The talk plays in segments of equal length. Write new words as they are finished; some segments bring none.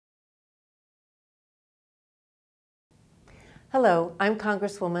Hello, I'm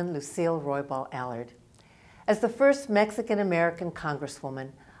Congresswoman Lucille Roybal-Allard. As the first Mexican-American Congresswoman,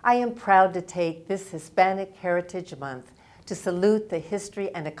 I am proud to take this Hispanic Heritage Month to salute the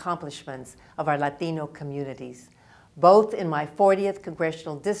history and accomplishments of our Latino communities, both in my 40th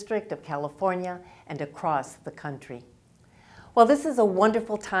Congressional District of California and across the country. While this is a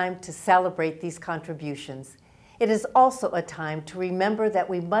wonderful time to celebrate these contributions, it is also a time to remember that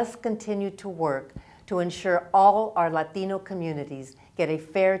we must continue to work to ensure all our Latino communities get a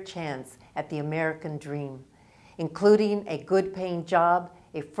fair chance at the American dream, including a good-paying job,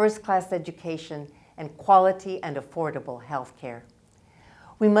 a first-class education, and quality and affordable health care.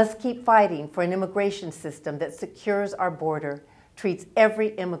 We must keep fighting for an immigration system that secures our border, treats every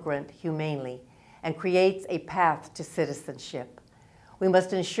immigrant humanely, and creates a path to citizenship. We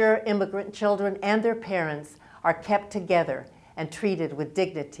must ensure immigrant children and their parents are kept together and treated with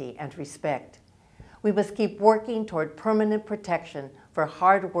dignity and respect. We must keep working toward permanent protection for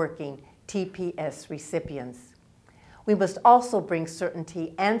hard-working TPS recipients. We must also bring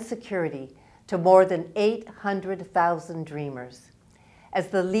certainty and security to more than 800,000 Dreamers. As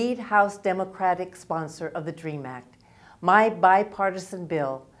the lead House Democratic sponsor of the DREAM Act, my bipartisan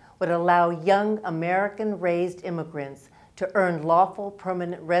bill would allow young American-raised immigrants to earn lawful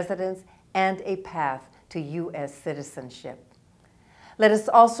permanent residence and a path to U.S. citizenship. Let us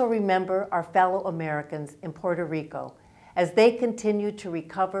also remember our fellow Americans in Puerto Rico as they continue to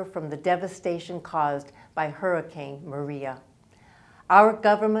recover from the devastation caused by Hurricane Maria. Our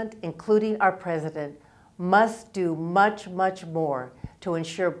government, including our president, must do much, much more to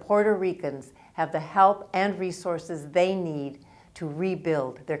ensure Puerto Ricans have the help and resources they need to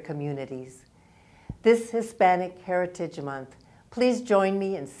rebuild their communities. This Hispanic Heritage Month, please join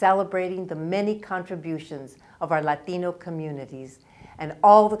me in celebrating the many contributions of our Latino communities and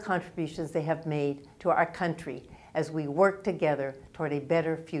all the contributions they have made to our country as we work together toward a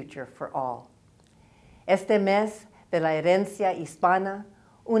better future for all. Este mes de la herencia hispana,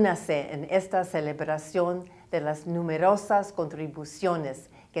 únase en esta celebración de las numerosas contribuciones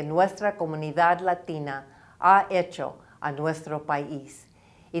que nuestra comunidad latina ha hecho a nuestro país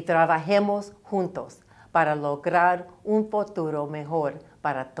y trabajemos juntos para lograr un futuro mejor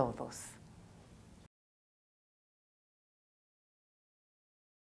para todos.